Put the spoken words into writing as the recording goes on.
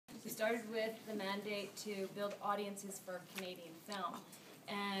started with the mandate to build audiences for Canadian film.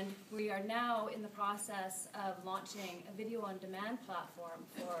 And we are now in the process of launching a video-on-demand platform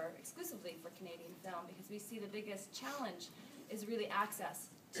exclusively for Canadian film, because we see the biggest challenge is really access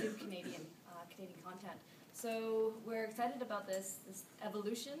to Canadian content. So we're excited about this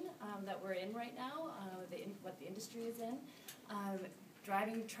evolution that we're in right now, what the industry is in.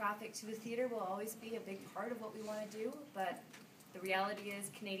 Driving traffic to the theater will always be a big part of what we want to do, but the reality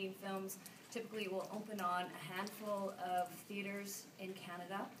is Canadian films typically will open on a handful of theaters in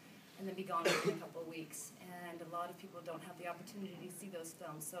Canada and then be gone within a couple of weeks. And a lot of people don't have the opportunity to see those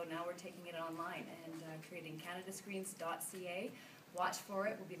films, so now we're taking it online and creating canadascreens.ca. Watch for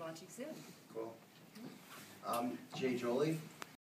it. We'll be launching soon. Cool. Jay Jolie,